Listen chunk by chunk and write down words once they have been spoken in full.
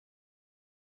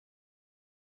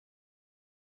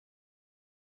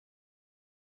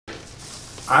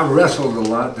I wrestled a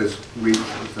lot this week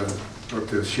with what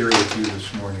to share with you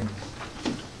this morning.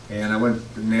 And I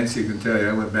went, Nancy can tell you,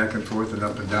 I went back and forth and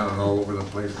up and down and all over the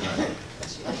place.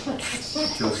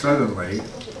 Until suddenly,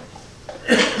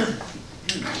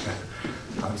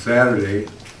 on Saturday,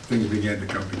 things began to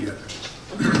come together.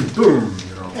 Boom,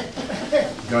 you know.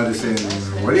 God is saying,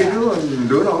 what are you doing?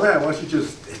 Doing all that? Why don't you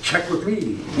just check with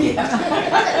me?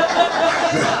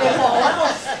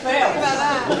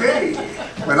 Okay.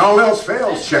 When all else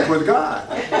fails, check with God.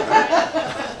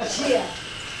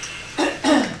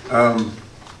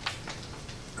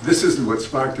 This isn't what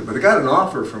sparked it, but I got an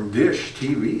offer from Dish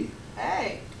TV.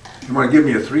 Hey. You want to give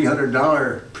me a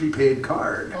 $300 prepaid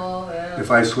card if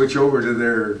I switch over to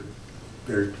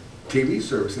their TV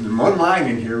service. And one line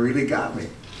in here really got me.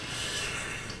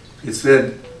 It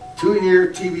said,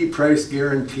 2-year TV price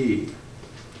guarantee.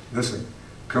 Listen,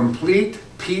 complete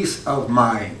peace of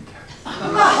mind.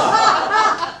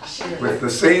 With the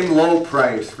same low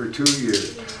price for 2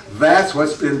 years. That's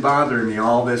what's been bothering me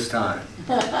all this time.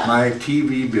 My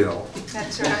TV bill.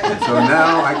 That's right. So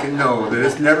now I can know that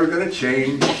it's never going to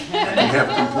change and have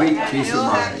complete peace of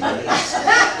mind.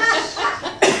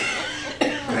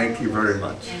 Thank you very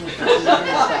much.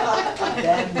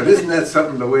 But isn't that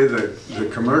something, the way the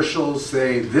commercials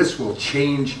say, this will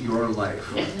change your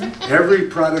life. Every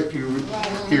product you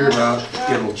hear about,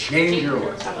 it'll change your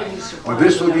life. Or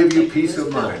this will give you peace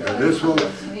of mind. Or this will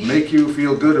make you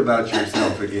feel good about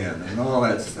yourself again. And all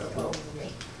that stuff.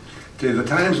 Okay, the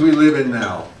times we live in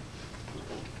now,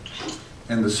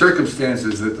 and the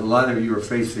circumstances that a lot of you are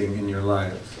facing in your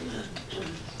lives,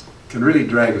 can really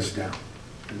drag us down.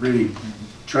 Can really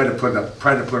try to put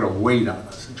a weight on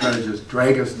us and try to just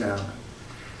drag us down.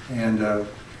 And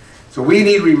so we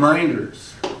need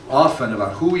reminders often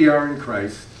about who we are in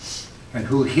Christ and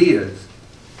who He is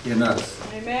in us.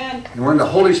 Amen. And when the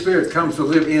Holy Spirit comes to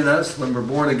live in us, when we're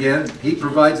born again, He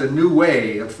provides a new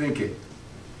way of thinking.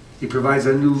 He provides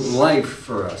a new life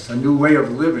for us, a new way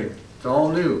of living. It's all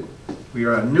new. We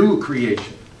are a new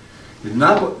creation. It's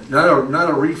not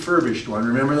a refurbished one.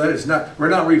 Remember that? It's not. We're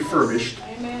not refurbished.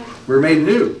 Amen. We're made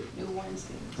new. New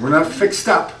Wednesday. We're not fixed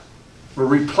up. We're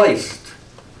replaced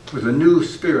with a new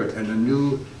spirit and a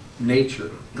new nature.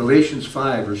 Galatians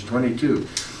 5, verse 22.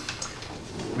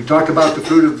 We talked about the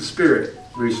fruit of the Spirit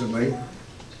recently.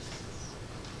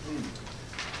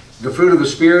 The fruit of the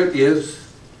Spirit is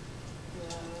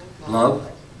love,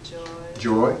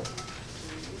 joy,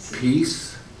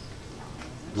 peace,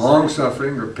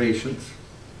 long-suffering or patience,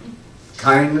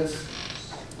 kindness,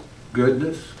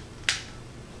 goodness,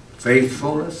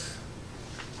 faithfulness,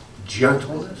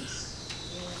 gentleness,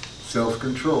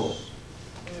 self-control.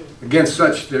 Against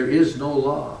such there is no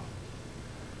law.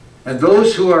 And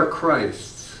those who are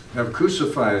Christ's have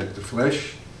crucified the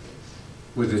flesh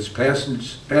with its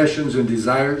passions and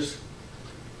desires.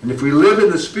 And if we live in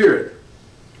the Spirit,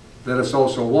 let us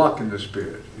also walk in the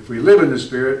Spirit. If we live in the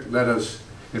Spirit, let us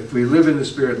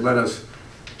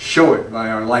show it by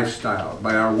our lifestyle,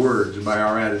 by our words, by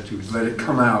our attitudes. Let it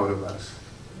come out of us.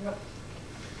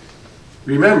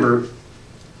 Remember,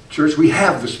 church, we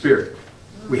have the Spirit.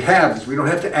 We have this. We don't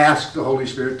have to ask the Holy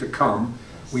Spirit to come.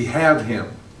 We have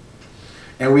Him.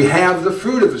 And we have the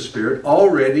fruit of the Spirit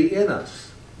already in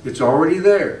us. It's already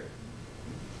there.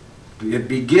 It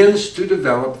begins to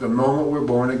develop the moment we're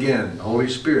born again. The Holy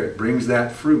Spirit brings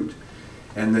that fruit.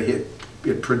 And it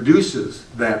produces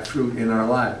that fruit in our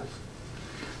lives.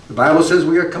 The Bible says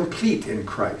we are complete in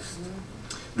Christ.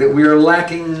 That we are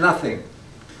lacking nothing.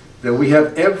 That we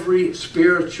have every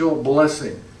spiritual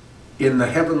blessing in the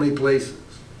heavenly places.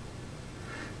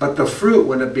 But the fruit,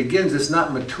 when it begins, it's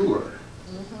not mature.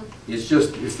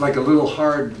 It's like a little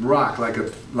hard rock, like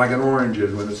an orange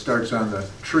is when it starts on the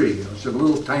tree. You know, it's a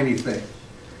little tiny thing.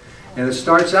 And it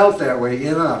starts out that way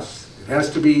in us. It has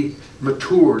to be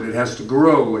matured. It has to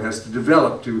grow. It has to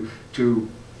develop to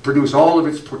produce all of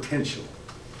its potential.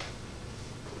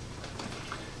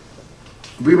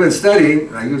 We've been studying.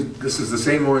 This is the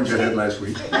same orange I had last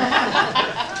week.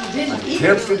 I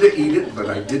tempted to eat it, but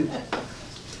I didn't.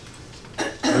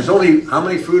 There's only, how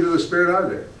many fruit of the Spirit are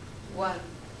there? One.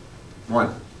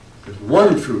 One. There's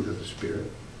one fruit of the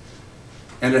Spirit.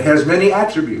 And it has many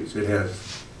attributes. It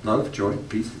has love, joy,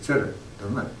 peace, etc.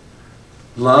 Doesn't matter.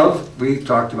 Love, we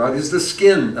talked about, is the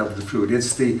skin of the fruit.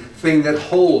 It's the thing that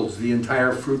holds the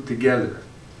entire fruit together.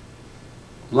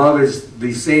 Love is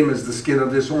the same as the skin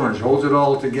of this orange, holds it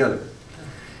all together.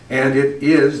 And it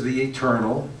is the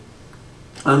eternal,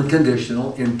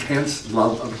 unconditional, intense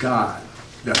love of God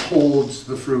that holds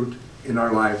the fruit in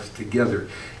our lives together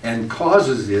and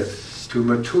causes it to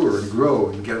mature and grow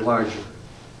and get larger.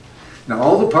 Now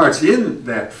all the parts in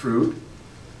that fruit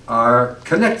are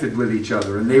connected with each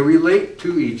other and they relate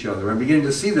to each other. I'm beginning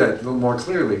to see that a little more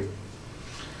clearly.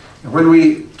 And when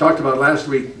we talked about last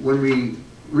week, when we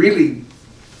really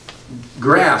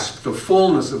grasp the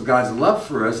fullness of God's love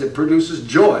for us, it produces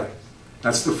joy.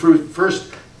 That's the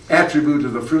first attribute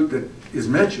of the fruit that is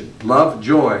mentioned. Love,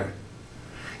 joy.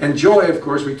 And joy, of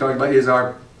course, we talked about, is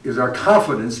our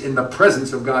confidence in the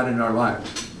presence of God in our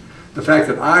lives. The fact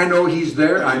that I know He's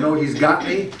there, I know He's got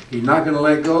me, He's not going to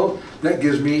let go, that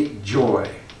gives me joy.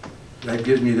 That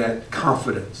gives me that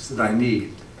confidence that I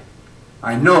need.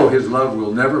 I know His love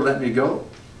will never let me go.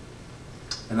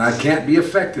 And I can't be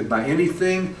affected by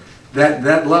anything.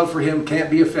 That love for Him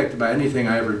can't be affected by anything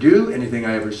I ever do, anything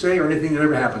I ever say, or anything that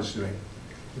ever happens to me.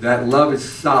 That love is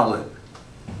solid.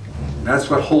 And that's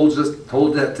what holds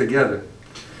that together.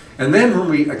 And then when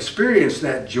we experience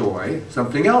that joy,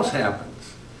 something else happens.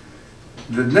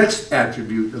 The next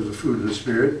attribute of the fruit of the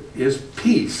Spirit is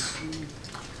peace.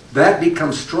 That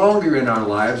becomes stronger in our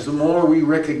lives the more we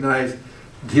recognize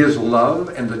His love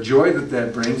and the joy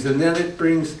that brings, and then it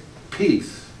brings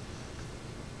peace.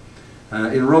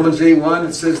 In Romans 8:1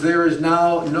 it says, there is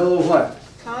now no what?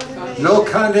 Condemnation. No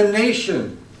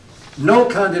condemnation. No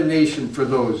condemnation for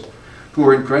those who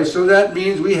are in Christ. So that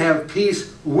means we have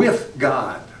peace with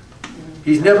God.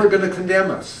 He's never going to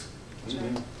condemn us.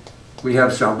 We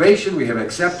have salvation, we have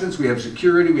acceptance, we have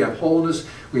security, we have wholeness,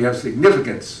 we have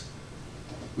significance.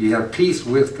 We have peace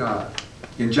with God.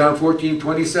 In John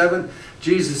 14:27,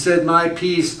 Jesus said, my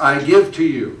peace I give to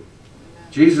you.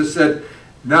 Jesus said,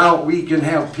 now we can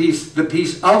have peace, the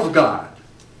peace of God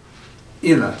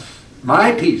in us.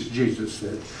 My peace, Jesus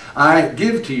said, I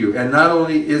give to you. And not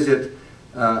only is it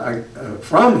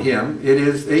from Him, it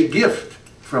is a gift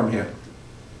from Him.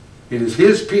 It is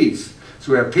His peace.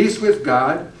 So we have peace with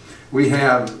God, we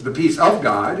have the peace of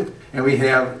God, and we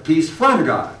have peace from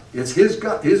God. It's His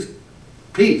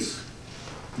peace.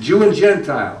 Jew and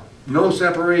Gentile, no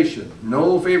separation,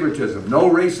 no favoritism, no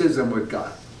racism with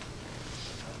God.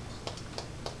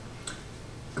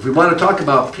 If we want to talk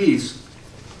about peace,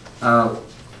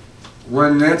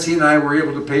 when Nancy and I were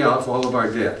able to pay off all of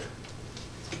our debt,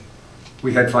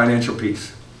 we had financial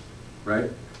peace, right?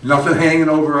 Nothing hanging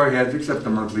over our heads except the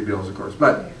monthly bills, of course.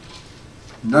 But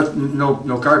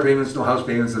no car payments, no house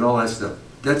payments, and all that stuff.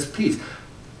 That's peace.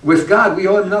 With God, we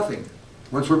owe Him nothing.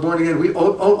 Once we're born again, we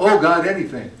owe God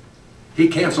anything. He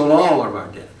canceled all of our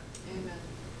debt. Amen.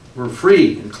 We're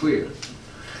free and clear.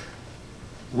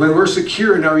 When we're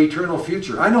secure in our eternal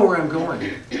future, I know where I'm going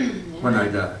when I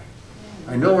die.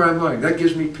 I know where I'm going. That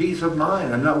gives me peace of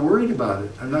mind. I'm not worried about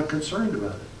it. I'm not concerned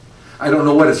about it. I don't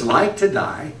know what it's like to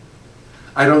die.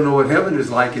 I don't know what heaven is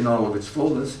like in all of its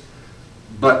fullness.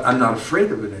 But I'm not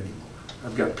afraid of it anymore.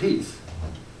 I've got peace.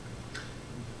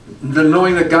 The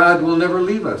knowing that God will never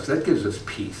leave us, that gives us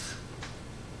peace.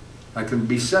 I can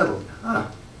be settled.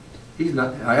 He's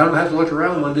not. I don't have to look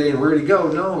around one day and where'd He go?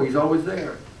 No, He's always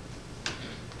there.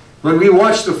 When we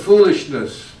watch the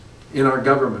foolishness in our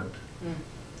government,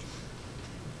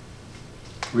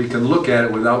 we can look at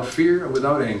it without fear or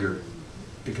without anger,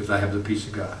 because I have the peace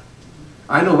of God.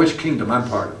 I know which kingdom I'm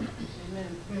part of.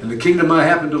 And the kingdom I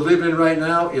happen to live in right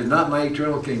now is not my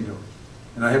eternal kingdom.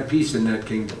 And I have peace in that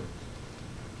kingdom.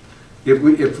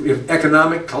 If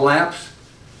economic collapse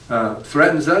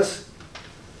threatens us,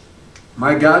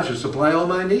 my God shall supply all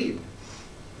my need,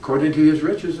 according to His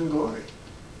riches and glory.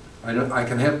 I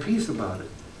can have peace about it.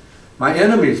 My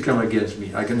enemies come against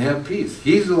me, I can have peace.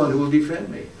 He's the one who will defend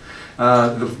me.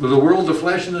 The world, the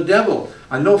flesh, and the devil,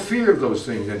 I have no fear of those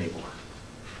things anymore.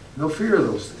 No fear of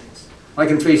those things. I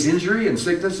can face injury and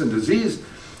sickness and disease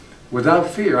without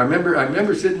fear. I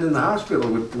remember sitting in the hospital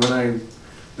when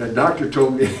that doctor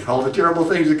told me all the terrible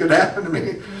things that could happen to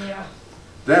me. Yeah.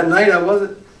 That night I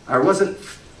wasn't.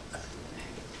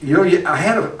 You know, I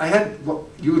had what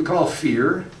you would call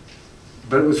fear,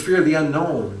 but it was fear of the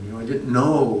unknown. You know, I didn't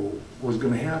know what was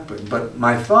going to happen. But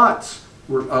my thoughts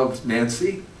were of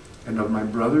Nancy and of my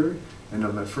brother and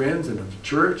of my friends and of the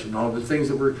church and all the things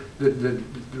that were the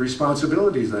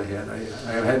responsibilities I had.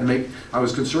 I had to make. I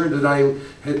was concerned that I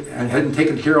hadn't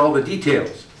taken care of all the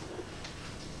details,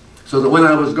 so that when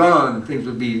I was gone, things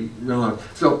would be real long.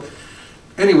 So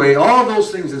anyway, all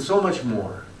those things and so much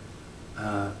more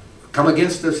come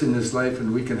against us in this life,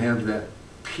 and we can have that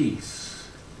peace.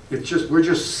 We're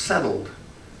just settled.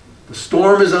 The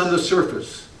storm is on the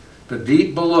surface, the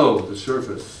deep below the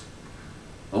surface.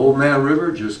 Old Man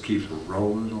River just keeps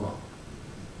rolling along.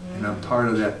 And I'm part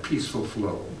of that peaceful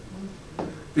flow.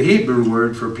 The Hebrew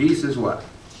word for peace is what?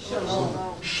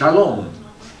 Shalom. Shalom.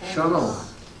 Shalom.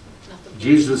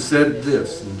 Jesus said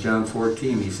this in John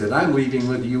 14. He said, I'm leaving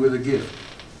with you with a gift.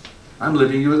 I'm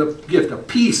leaving you with a gift, a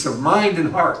peace of mind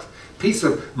and heart. Peace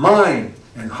of mind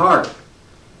and heart.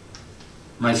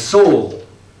 My soul,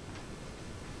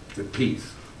 the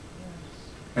peace.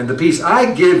 And the peace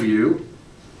I give you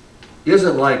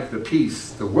isn't like the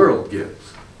peace the world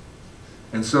gives.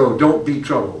 And so don't be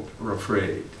troubled or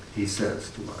afraid, he says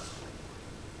to us.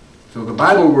 So the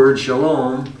Bible word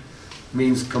shalom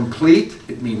means complete,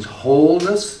 it means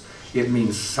wholeness, it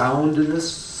means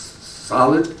soundness,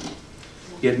 solid,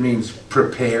 it means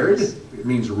prepared, it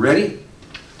means ready,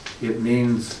 it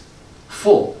means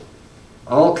full.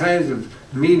 All kinds of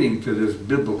meaning to this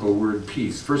biblical word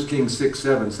peace. 1 Kings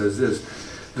 6:7 says this: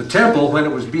 the temple, when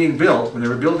it was being built, when they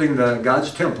were building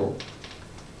God's temple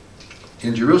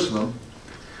in Jerusalem,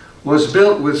 was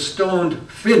built with stone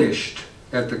finished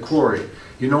at the quarry.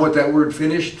 You know what that word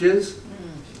finished is?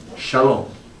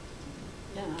 Shalom.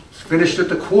 It's finished at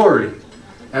the quarry.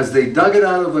 As they dug it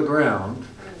out of the ground,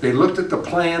 they looked at the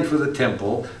plan for the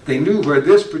temple. They knew where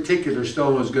this particular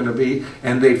stone was going to be,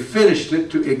 and they finished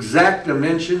it to exact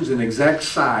dimensions and exact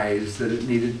size that it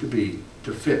needed to be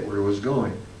to fit where it was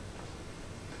going.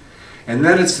 And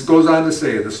then it goes on to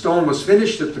say, the stone was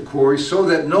finished at the quarry so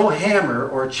that no hammer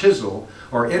or chisel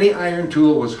or any iron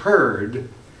tool was heard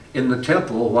in the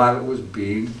temple while it was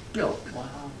being built. Wow.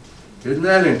 Isn't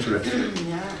that interesting?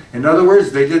 Yeah. In other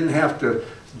words, they didn't have to,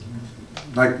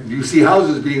 like you see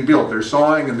houses being built, they're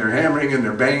sawing and they're hammering and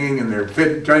they're banging and they're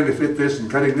trying to fit this and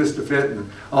cutting this to fit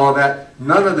and all of that.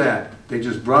 None of that. They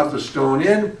just brought the stone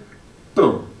in,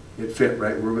 boom, it fit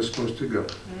right where it was supposed to go.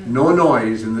 No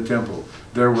noise in the temple.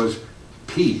 There was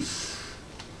peace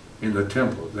in the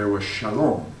temple. There was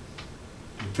shalom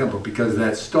in the temple because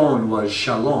that stone was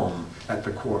shalom at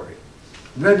the quarry.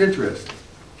 Isn't that interesting?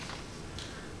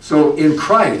 So in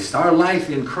Christ, our life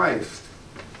in Christ,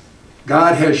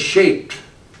 God has shaped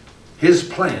his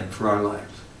plan for our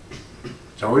lives.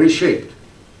 It's already shaped.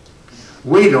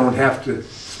 We don't have to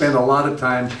spend a lot of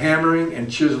time hammering and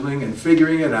chiseling and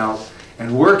figuring it out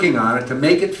and working on it to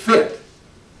make it fit.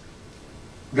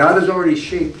 God has already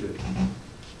shaped it.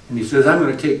 And he says, I'm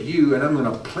going to take you and I'm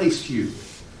going to place you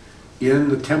in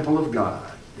the temple of God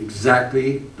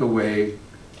exactly the way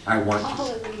I want you.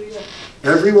 Hallelujah.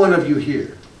 Every one of you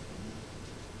here,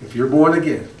 if you're born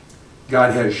again,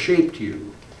 God has shaped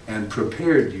you and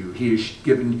prepared you. He's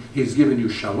given you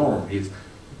shalom. He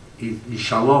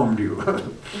shalomed you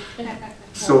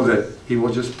so that he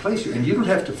will just place you. And you don't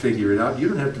have to figure it out. You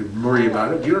don't have to worry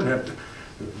about it. You don't have to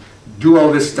do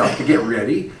all this stuff to get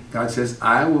ready. God says,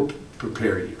 I will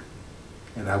prepare you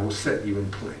and I will set you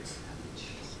in place.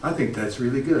 I think that's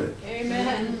really good.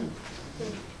 Amen.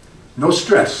 No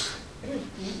stress.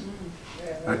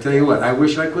 I tell you what, I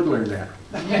wish I could learn that.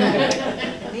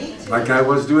 Like I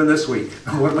was doing this week.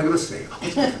 What am I going to say?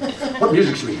 What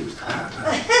music should we use?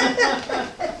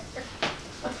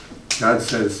 God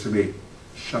says to me,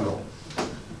 shalom.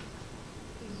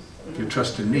 If you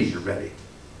trust in me, you're ready.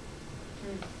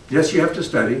 Yes, you have to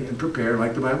study and prepare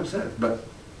like the Bible says, but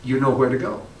you know where to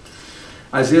go.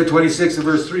 Isaiah 26 and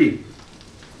verse 3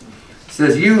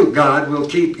 says, you, God, will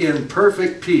keep in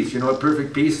perfect peace. You know what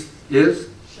perfect peace is?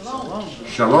 Shalom.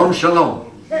 Shalom,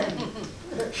 shalom.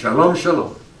 Shalom,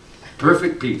 shalom.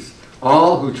 Perfect peace.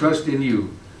 All who trust in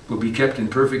you will be kept in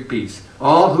perfect peace.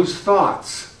 All whose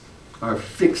thoughts are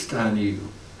fixed on you.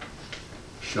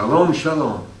 Shalom,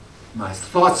 shalom. My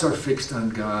thoughts are fixed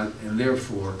on God, and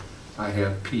therefore I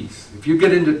have peace. If you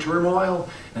get into turmoil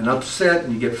and upset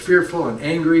and you get fearful and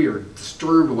angry or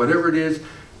disturbed or whatever it is,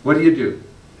 what do?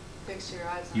 Fix your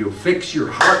eyes on you fix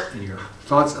your heart and your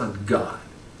thoughts on God.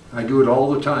 I do it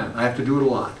all the time. I have to do it a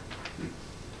lot.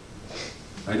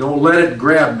 I don't let it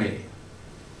grab me.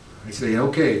 I say,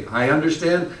 okay, I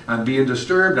understand. I'm being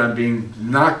disturbed. I'm being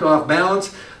knocked off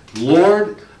balance.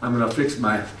 Lord, I'm going to fix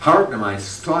my heart and my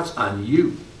thoughts on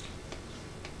you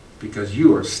because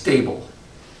you are stable.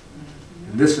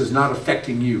 And this is not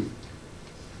affecting you.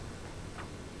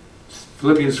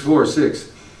 Philippians 4:6.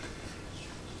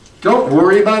 Don't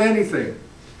worry about anything.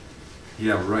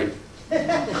 Yeah, right.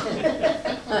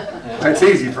 That's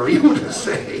easy for you to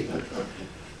say.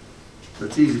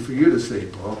 That's easy for you to say,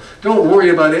 Paul. Don't worry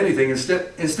about anything.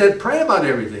 Instead, pray about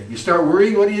everything. You start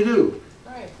worrying, what do?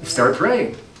 You start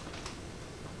praying.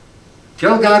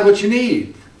 Tell God what you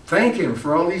need. Thank him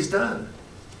for all he's done.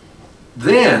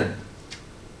 Then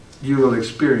you will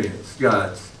experience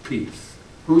God's peace.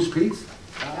 Whose peace?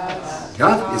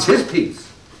 God. It's his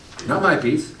peace. Not my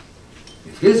peace.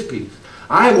 It's his peace.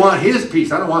 I want his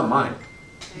peace. I don't want mine.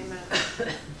 Amen.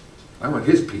 I want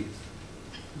his peace.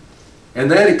 And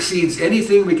that exceeds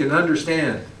anything we can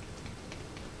understand.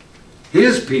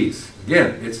 His peace,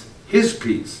 again, it's his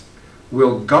peace,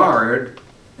 will guard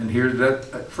And here's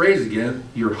that phrase again,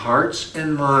 your hearts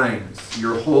and minds,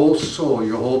 your whole soul,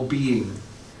 your whole being,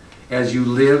 as you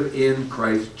live in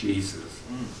Christ Jesus.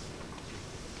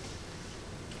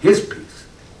 His peace.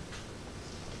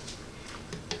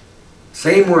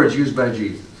 Same words used by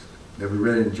Jesus that we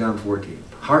read in John 14.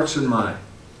 Hearts and mind.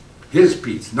 His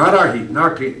peace, not our heat,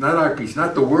 not our peace,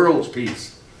 not the world's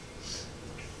peace.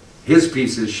 His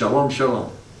peace is shalom,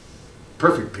 shalom.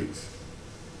 Perfect peace.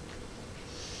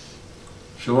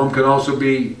 Shalom can also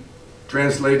be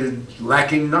translated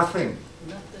lacking nothing.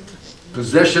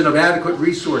 Possession of adequate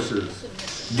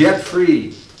resources.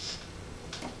 Debt-free.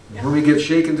 When we get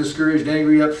shaken, discouraged,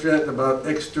 angry, upset about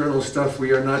external stuff,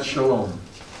 we are not shalom.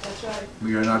 That's right.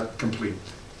 We are not complete.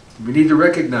 We need to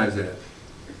recognize that.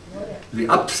 The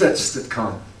upsets that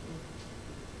come.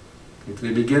 If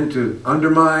they begin to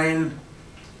undermine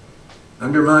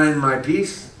my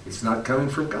peace, it's not coming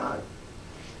from God.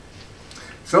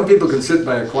 Some people can sit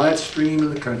by a quiet stream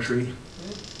in the country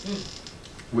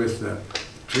with the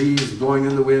trees blowing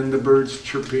in the wind, the birds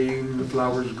chirping, the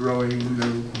flowers growing,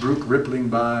 the brook rippling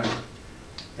by,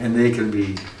 and they can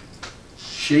be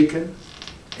shaken,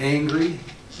 angry,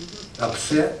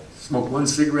 upset, smoke one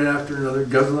cigarette after another,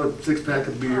 guzzle a six-pack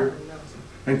of beer,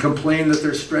 and complain that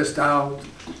they're stressed out,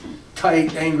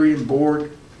 tight, angry, and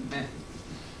bored.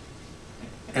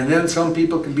 And then some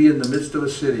people can be in the midst of a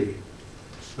city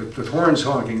with the horns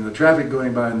honking, and the traffic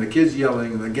going by, and the kids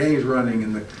yelling, and the gangs running,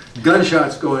 and the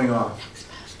gunshots going off,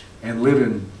 and live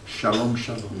in shalom,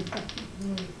 shalom.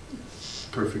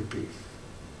 Perfect peace.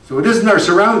 So it isn't our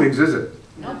surroundings, is it?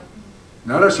 No.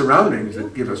 Not our surroundings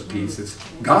that give us peace. It's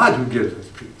God who gives us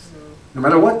peace, no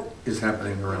matter what is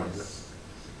happening around us.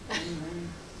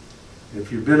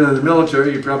 If you've been in the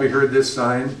military, you've probably heard this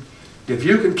sign. If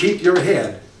you can keep your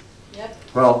head,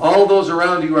 while all those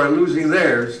around you are losing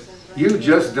theirs, you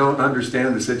just don't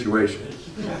understand the situation.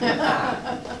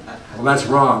 Well, that's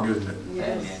wrong, isn't it?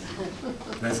 Yes.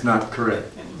 That's not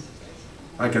correct.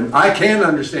 I can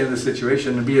understand the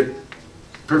situation and be at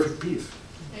perfect peace.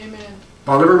 Amen.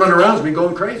 While everyone around me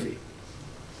going crazy.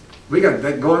 We got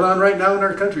that going on right now in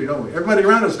our country, don't we? Everybody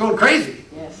around us going crazy.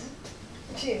 Yes.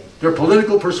 Their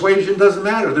political persuasion doesn't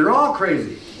matter. They're all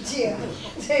crazy. Yeah.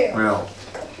 Well,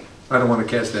 I don't want to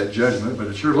cast that judgment, but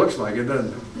it sure looks like it,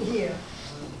 doesn't it? Yeah.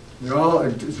 They're all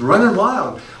it's running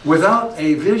wild. Without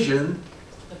a vision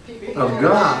of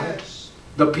God,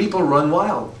 the people run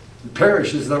wild.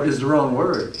 Perish is the wrong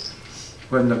word.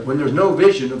 When there's no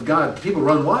vision of God, people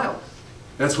run wild.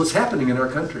 That's what's happening in our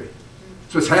country.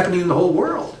 That's what's happening in the whole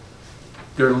world.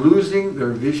 They're losing their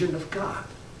vision of God.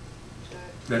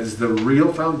 That is the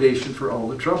real foundation for all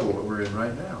the trouble that we're in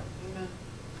right now. Amen.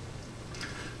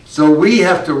 So we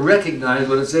have to recognize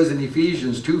what it says in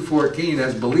Ephesians 2:14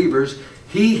 as believers.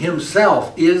 He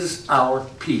himself is our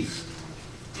peace.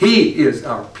 He is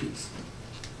our peace.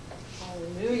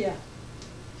 Hallelujah.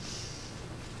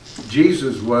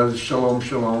 Jesus was shalom,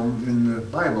 shalom in the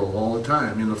Bible all the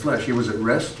time, in the flesh. He was at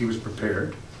rest. He was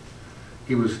prepared.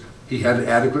 He had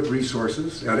adequate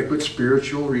resources, adequate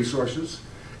spiritual resources,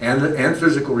 and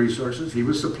physical resources. He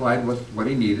was supplied with what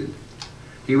he needed.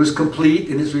 He was complete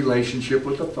in his relationship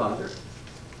with the Father.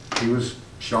 He was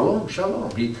shalom,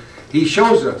 shalom. He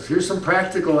shows us, here's some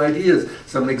practical ideas,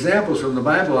 some examples from the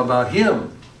Bible about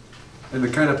him and the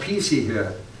kind of peace he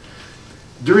had.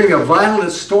 During a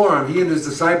violent storm, he and his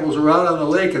disciples were out on the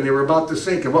lake and they were about to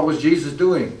sink. And what was Jesus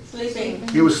doing? Sleeping.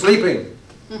 He was sleeping.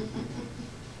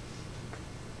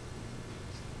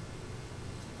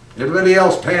 Everybody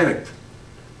else panicked.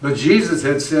 But Jesus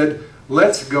had said,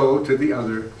 let's go to the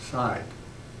other side.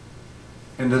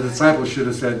 And the disciples should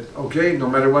have said, okay, no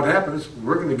matter what happens,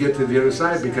 we're going to get to the other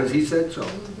side because he said so.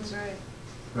 That's right.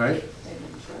 Right?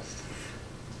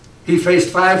 He faced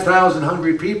 5,000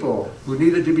 hungry people who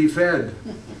needed to be fed.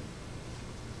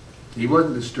 He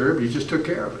wasn't disturbed, he just took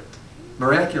care of it,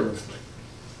 miraculously.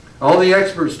 All the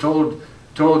experts told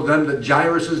them that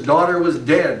Jairus' daughter was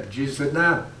dead. Jesus said,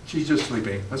 nah, she's just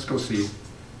sleeping. Let's go see.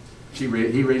 He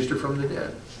raised her from the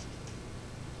dead.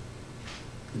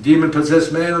 The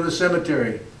demon-possessed man in the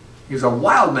cemetery. He was a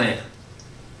wild man.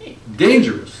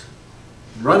 Dangerous.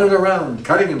 Running around,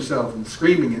 cutting himself and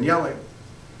screaming and yelling.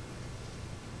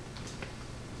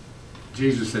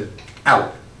 Jesus said,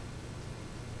 out.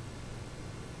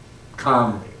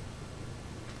 Calmly.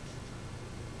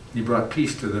 He brought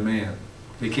peace to the man.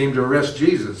 They came to arrest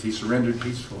Jesus. He surrendered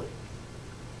peacefully.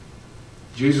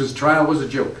 Jesus' trial was a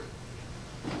joke.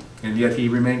 And yet he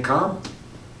remained calm,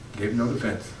 gave no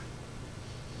defense.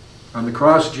 On the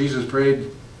cross, Jesus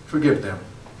prayed, forgive them.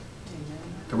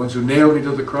 The ones who nailed me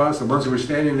to the cross, the ones who were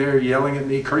standing there yelling at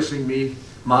me, cursing me,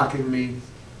 mocking me,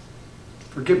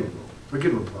 forgive them.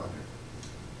 Forgive him, Father.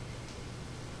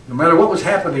 No matter what was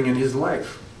happening in his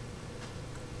life,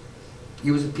 he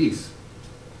was at peace.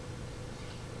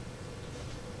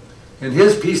 And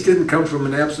his peace didn't come from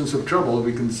an absence of trouble.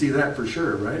 We can see that for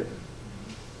sure, right?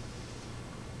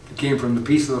 It came from the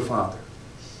peace of the Father.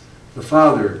 The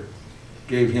Father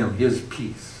gave him his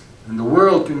peace. And the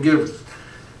world can give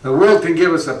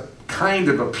us a kind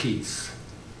of a peace.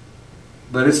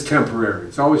 But it's temporary.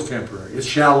 It's always temporary. It's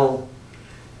shallow.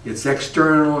 It's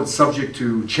external. It's subject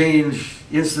to change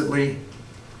instantly.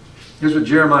 Here's what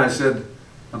Jeremiah said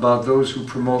about those who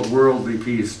promote worldly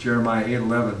peace. Jeremiah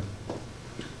 8:11.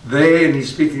 They, and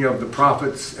he's speaking of the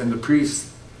prophets and the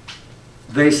priests,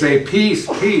 they say peace,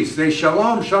 peace. They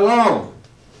shalom, shalom,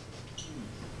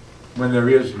 when there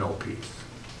is no peace.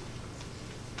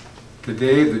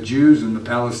 Today the Jews and the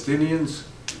Palestinians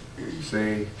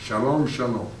say shalom,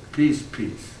 shalom, peace,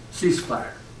 peace,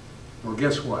 ceasefire. Well,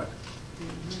 guess what?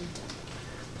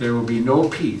 There will be no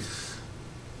peace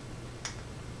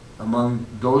among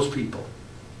those people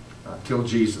until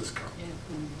Jesus comes.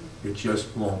 It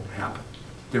just won't happen.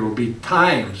 There will be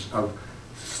times of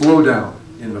slowdown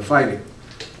in the fighting,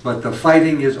 but the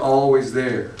fighting is always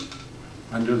there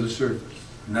under the surface.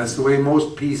 And that's the way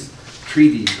most peace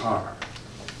treaties are.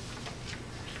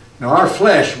 Now, our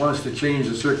flesh wants to change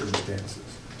the circumstances.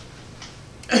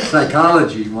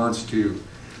 Psychology wants to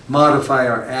modify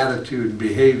our attitude and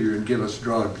behavior and give us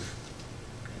drugs.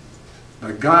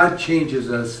 But God changes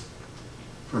us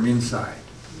from inside.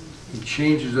 He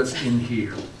changes us in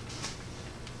here.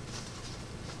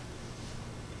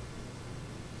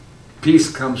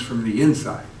 Peace comes from the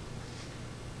inside,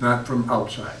 not from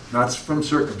outside, not from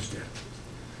circumstances.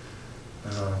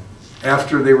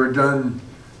 After they were done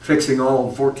fixing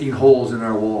all 14 holes in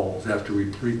our walls, after we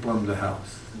replumbed the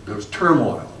house, there was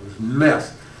turmoil, it was a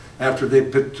mess. After they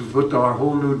put our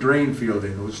whole new drain field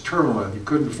in, it was turmoil. You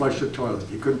couldn't flush the toilet.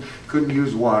 You couldn't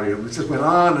use water. It just went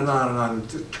on and on and on.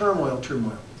 Just turmoil,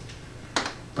 turmoil.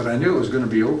 But I knew it was going to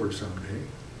be over someday.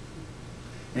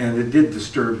 And it did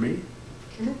disturb me.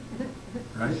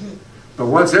 Right? But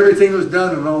once everything was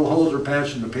done and all the holes were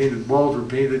patched and the painted walls were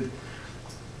painted,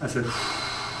 I said,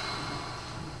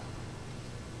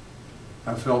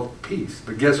 I felt peace.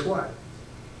 But guess what?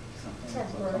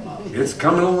 It's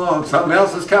coming along. Something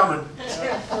else is coming.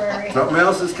 Something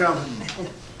else is coming.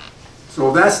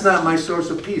 So that's not my source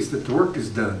of peace, that the work is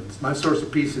done. My source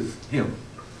of peace is Him.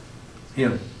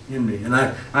 Him in me. And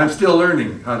I'm still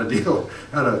learning how to deal,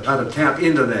 how to tap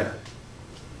into that.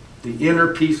 The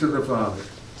inner peace of the Father.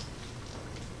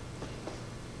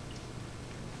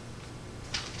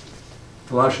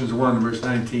 Colossians 1, verse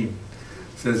 19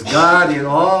 says, God in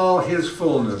all His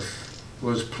fullness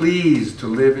was pleased to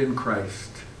live in Christ.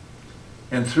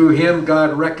 And through Him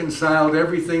God reconciled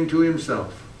everything to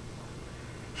Himself.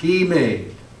 He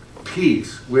made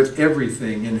peace with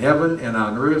everything in heaven and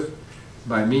on earth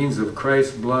by means of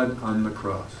Christ's blood on the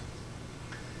cross.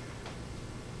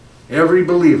 Every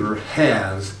believer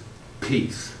has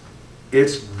peace.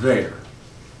 It's there.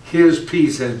 His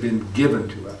peace has been given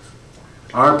to us.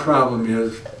 Our problem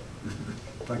is,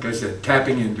 like I said,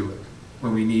 tapping into it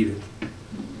when we need it.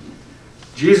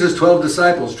 Jesus' 12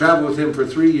 disciples traveled with Him for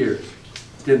 3 years,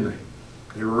 didn't they?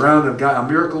 They were around a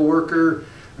miracle worker,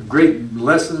 great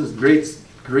lessons,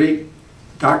 great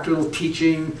doctrinal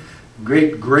teaching,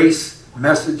 great grace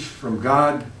message from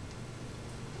God.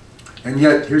 And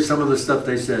yet, here's some of the stuff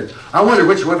they said. I wonder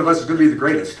which one of us is going to be the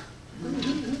greatest.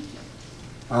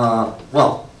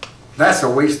 Well, that's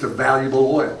a waste of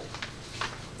valuable oil.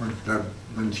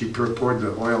 When she poured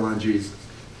the oil on Jesus.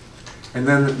 And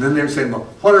then they're saying, well,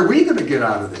 what are we going to get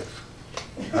out of this?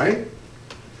 Right?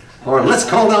 Or let's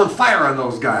call down fire on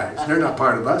those guys. They're not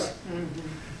part of us.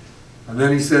 And then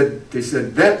they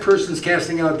said, that person's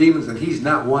casting out demons and he's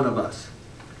not one of us.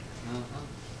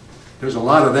 There's a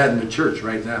lot of that in the church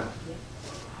right now.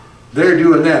 They're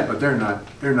doing that, but they're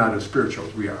not as spiritual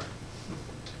as we are.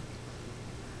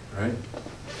 Right?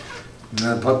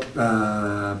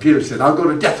 And Peter said, I'll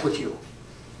go to death with you.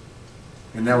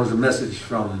 And that was a message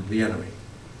from the enemy.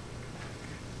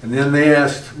 And then they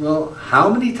asked, well, how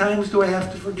many times do I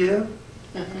have to forgive?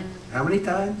 How many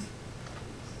times?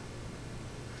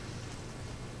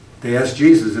 They asked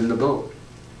Jesus in the boat,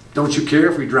 don't you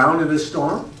care if we drown in this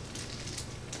storm?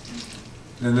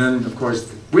 And then, of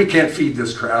course, we can't feed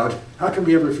this crowd. How can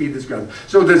we ever feed this crowd?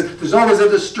 So there's always a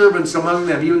disturbance among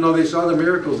them, even though they saw the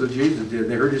miracles that Jesus did.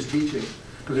 They heard His teaching.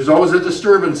 But there's always a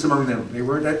disturbance among them. They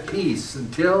weren't at peace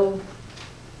until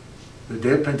the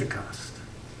day of Pentecost.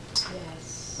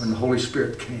 Yes. When the Holy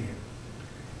Spirit came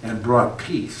and brought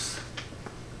peace.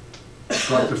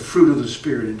 Brought the fruit of the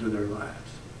Spirit into their lives.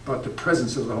 about the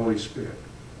presence of the Holy Spirit.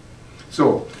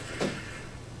 So,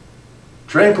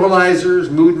 tranquilizers,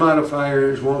 mood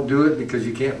modifiers won't do it because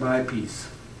you can't buy peace.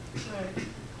 Right.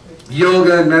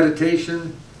 Yoga and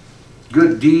meditation,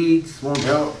 good deeds won't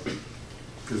help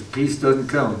because peace doesn't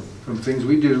come from things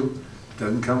we do, it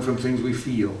doesn't come from things we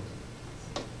feel.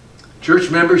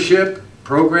 Church membership,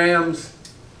 programs,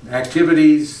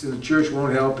 activities in the church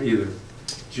won't help either.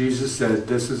 Jesus said,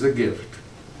 this is a gift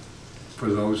for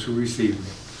those who receive me.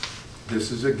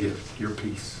 This is a gift, your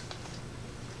peace.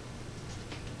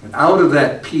 And out of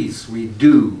that peace, we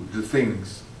do the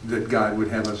things that God would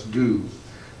have us do.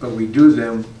 But we do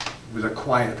them with a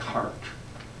quiet heart.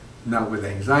 Not with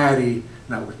anxiety,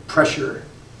 not with pressure,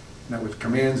 not with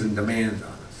commands and demands on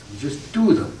us. We just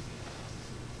do them.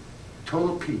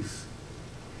 Total peace.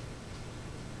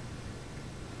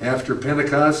 After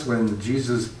Pentecost, when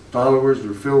Jesus' followers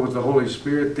were filled with the Holy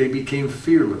Spirit, they became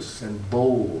fearless and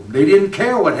bold. They didn't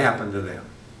care what happened to them.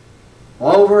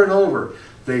 Over and over.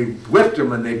 They whipped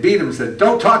them and they beat them and said,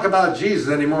 don't talk about Jesus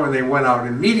anymore. And they went out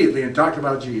immediately and talked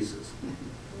about Jesus.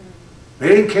 They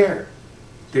didn't care.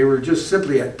 They were just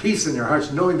simply at peace in their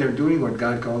hearts, knowing they're doing what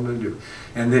God called them to do.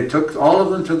 And they took all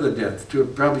of them to the death, to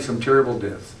probably some terrible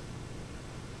deaths.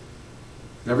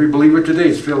 Every believer today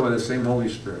is filled with the same Holy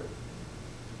Spirit.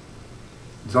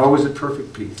 It's always at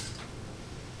perfect peace.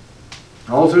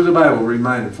 All through the Bible, we're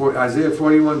reminded. Isaiah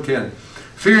 41:10.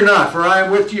 Fear not, for I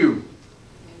am with you.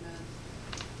 Amen.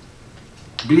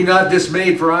 Be not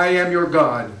dismayed, for I am your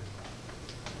God.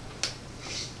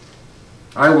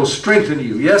 I will strengthen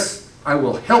you. Yes, I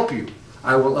will help you.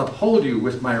 I will uphold you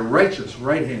with my righteous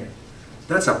right hand.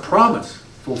 That's a promise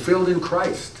fulfilled in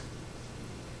Christ.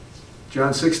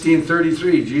 John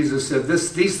 16:33, Jesus said,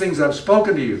 these things I've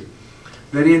spoken to you,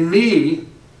 that in me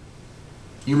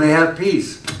you may have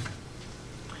peace.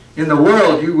 In the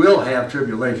world you will have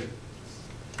tribulation.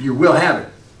 You will have it.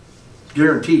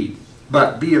 Guaranteed.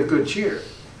 But be of good cheer.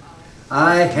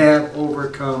 I have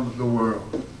overcome the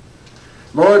world.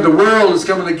 Lord, the world is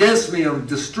coming against me. I'm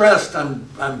distressed.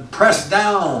 I'm pressed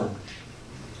down.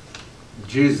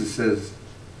 Jesus says,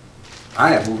 I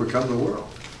have overcome the world.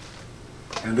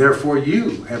 And therefore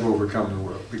you have overcome the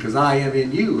world. Because I am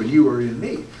in you and you are in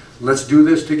me. Let's do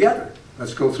this together.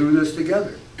 Let's go through this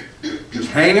together. Just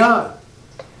hang on.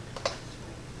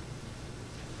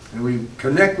 And we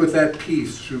connect with that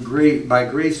peace by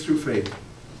grace through faith.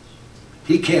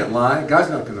 He can't lie. God's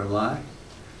not going to lie.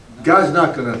 God's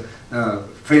not going to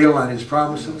fail on His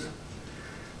promises.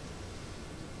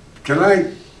 Can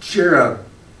I share a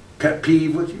pet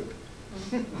peeve with you?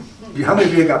 How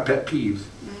many of you got pet peeves?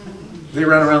 They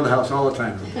run around the house all the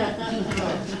time.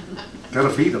 Got to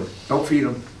feed them. Don't feed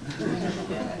them.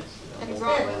 What's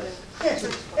wrong with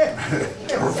it?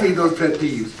 Don't feed those pet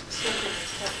peeves.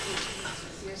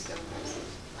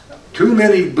 Too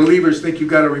many believers think you've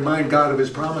got to remind God of His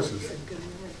promises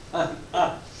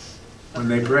when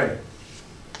they pray.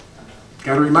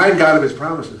 Got to remind God of His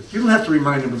promises. You don't have to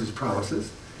remind Him of His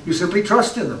promises. You simply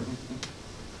trust in them.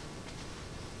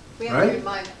 We have Right? to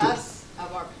remind us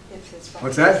of His promises.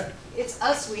 What's that? It's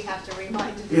us we have to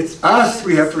remind of It's us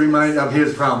we have to remind of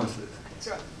His promises. That's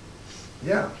right.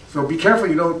 Yeah. So be careful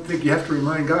you don't think you have to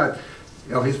remind God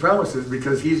of His promises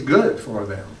because He's good for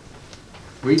them.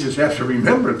 We just have to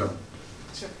remember them.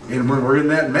 That's right. And when we're in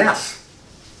that mess,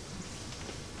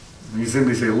 you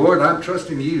simply say, Lord, I'm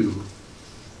trusting you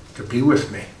to be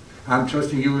with me. I'm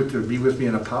trusting you to be with me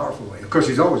in a powerful way. Of course,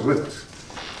 He's always with us.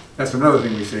 That's another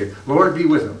thing we say, Lord, be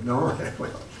with Him. No,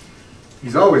 well,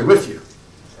 He's always with you.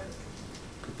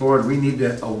 Lord, we need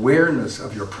that awareness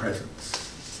of your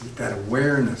presence. That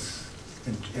awareness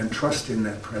and trust in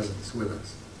that presence with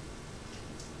us.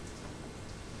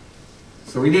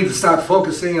 So we need to stop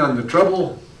focusing on the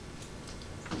trouble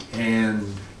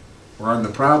or on the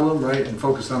problem, right? And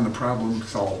focus on the problem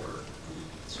solver.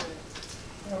 That's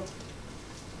right.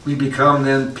 We become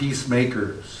then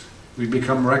peacemakers. We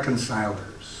become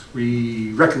reconcilers.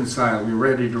 We reconcile. We're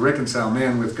ready to reconcile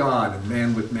man with God and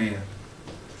man with man.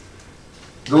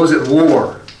 Those at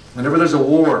war, whenever there's a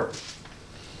war,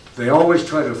 they always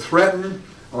try to threaten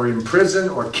or imprison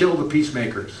or kill the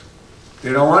peacemakers.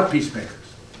 They don't want peacemakers.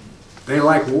 They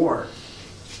like war.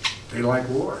 They like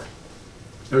war.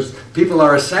 People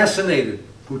are assassinated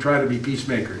who try to be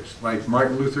peacemakers, like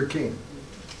Martin Luther King.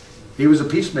 He was a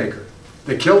peacemaker.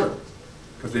 They killed him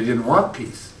because they didn't want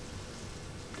peace.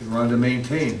 They wanted to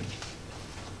maintain.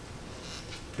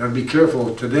 Got to be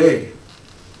careful today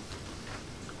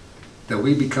that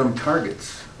we become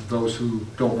targets of those who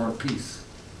don't want peace.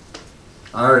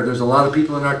 There's a lot of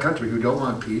people in our country who don't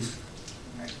want peace.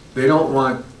 They don't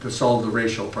want to solve the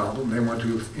racial problem. They want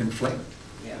to inflame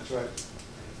it. Yeah, that's right.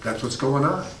 That's what's going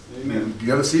on. Amen. You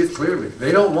got to see it clearly.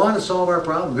 They don't want to solve our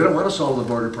problem. They don't want to solve the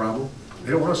border problem.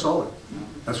 They don't want to solve it.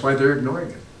 That's why they're ignoring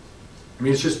it. I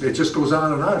mean, it just goes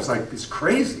on and on. It's like, it's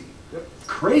crazy. Yep.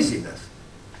 Craziness.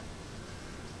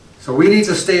 So we need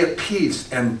to stay at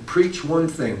peace and preach one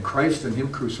thing, Christ and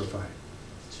Him crucified.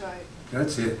 That's right.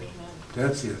 That's it. Amen.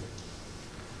 That's it.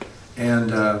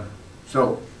 And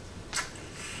so,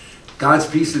 God's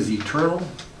peace is eternal,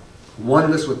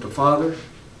 oneness with the Father,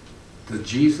 the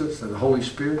Jesus and the Holy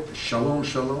Spirit, the shalom,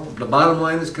 shalom. The bottom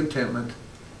line is contentment.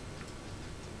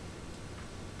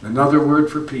 Another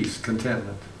word for peace,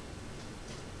 contentment.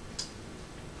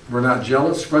 We're not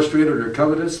jealous, frustrated, or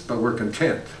covetous, but we're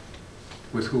content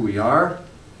with who we are.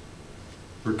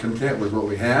 We're content with what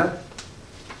we have.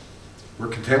 We're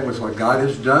content with what God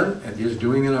has done and is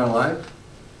doing in our life.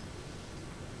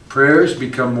 Prayers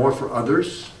become more for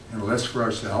others and less for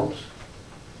ourselves.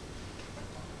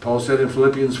 Paul said in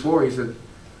Philippians 4, he said,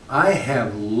 I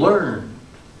have learned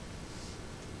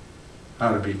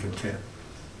how to be content.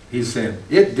 He's saying,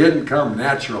 it didn't come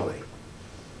naturally.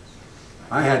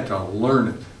 I had to learn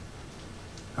it.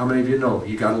 How many of you know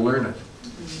you got to learn it?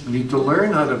 We need to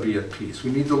learn how to be at peace.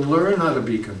 We need to learn how to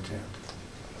be content.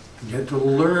 We get to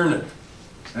learn it.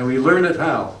 And we learn it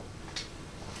how?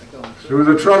 Through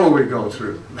the trouble we go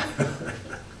through.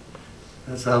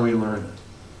 That's how we learn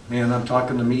it. Man, I'm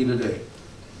talking to me today.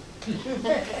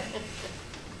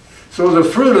 So the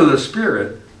fruit of the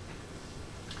Spirit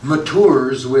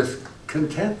matures with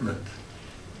contentment.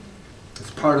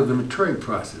 It's part of the maturing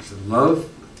process. And love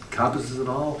encompasses it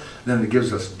all. Then it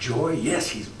gives us joy. Yes,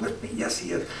 He's with me. Yes,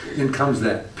 He is. Then comes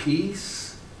that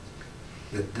peace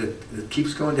that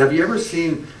keeps going. Have you ever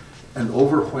seen an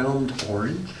overwhelmed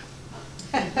orange?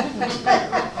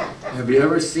 Have you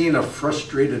ever seen a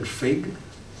frustrated fig?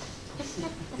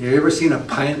 Have you ever seen a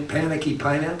panicky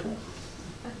pineapple?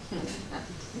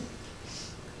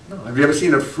 No. Have you ever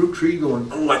seen a fruit tree going,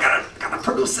 oh, I gotta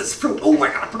produce this fruit. Oh, I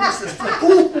gotta produce this fruit.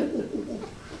 Oh.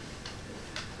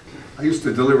 I used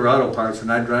to deliver auto parts,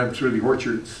 and I'd drive through the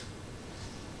orchards.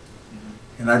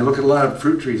 And I'd look at a lot of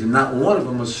fruit trees, and not one of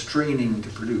them was straining to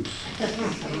produce.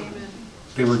 Amen.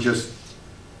 They were just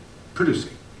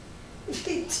producing.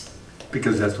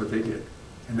 Because that's what they did.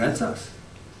 And that's us.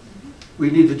 We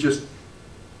need to just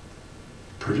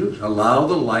produce. Allow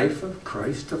the life of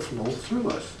Christ to flow through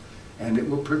us. And it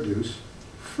will produce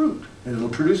fruit. And it will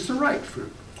produce the right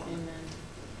fruit. Amen.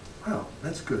 Wow,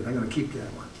 that's good. I'm going to keep that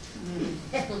one.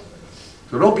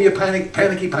 So don't be a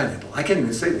panicky pineapple. I can't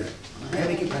even say that.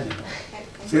 Panicky pineapple.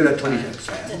 Say that 20 times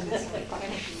fast.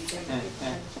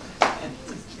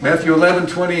 Matthew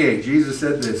 11:28, Jesus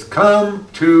said this, come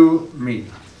to me.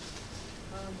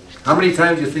 How many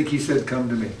times do you think He said, come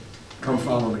to me? Come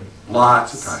follow me.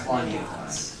 Lots of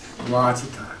times. Lots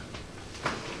of times.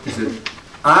 He said,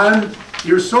 I'm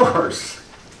your source.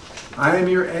 I am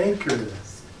your anchor.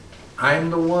 I am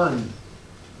the one.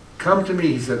 Come to me,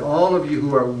 He said, all of you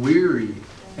who are weary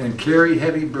and carry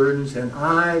heavy burdens, and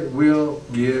I will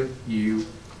give you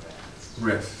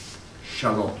rest.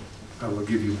 Shalom. I will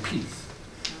give you peace.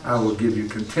 I will give you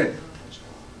contentment.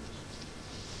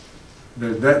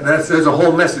 There's a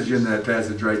whole message in that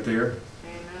passage right there.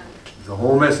 There's a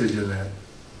whole message in that.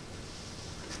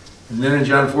 And then in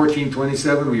John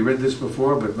 14:27, we read this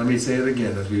before, but let me say it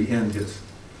again as we end this.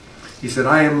 He said,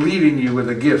 I am leaving you with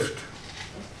a gift.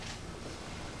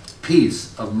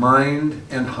 Peace of mind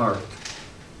and heart.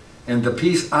 And the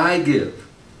peace I give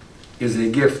is a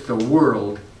gift the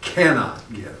world cannot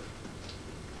give.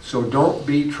 So don't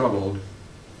be troubled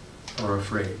or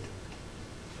afraid.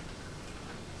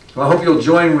 So I hope you'll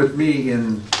join with me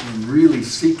in really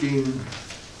seeking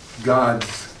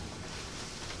God's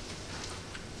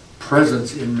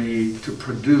presence in me to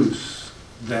produce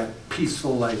that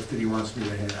peaceful life that He wants me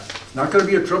to have. It's not going to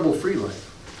be a trouble-free life,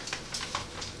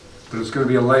 but it's going to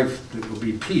be a life that will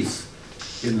be peace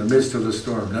in the midst of the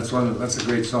storm. That's a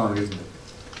great song, isn't it?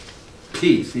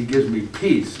 Peace. He gives me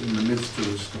peace in the midst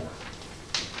of the storm.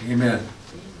 Amen.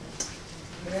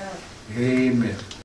 Yeah. Amen.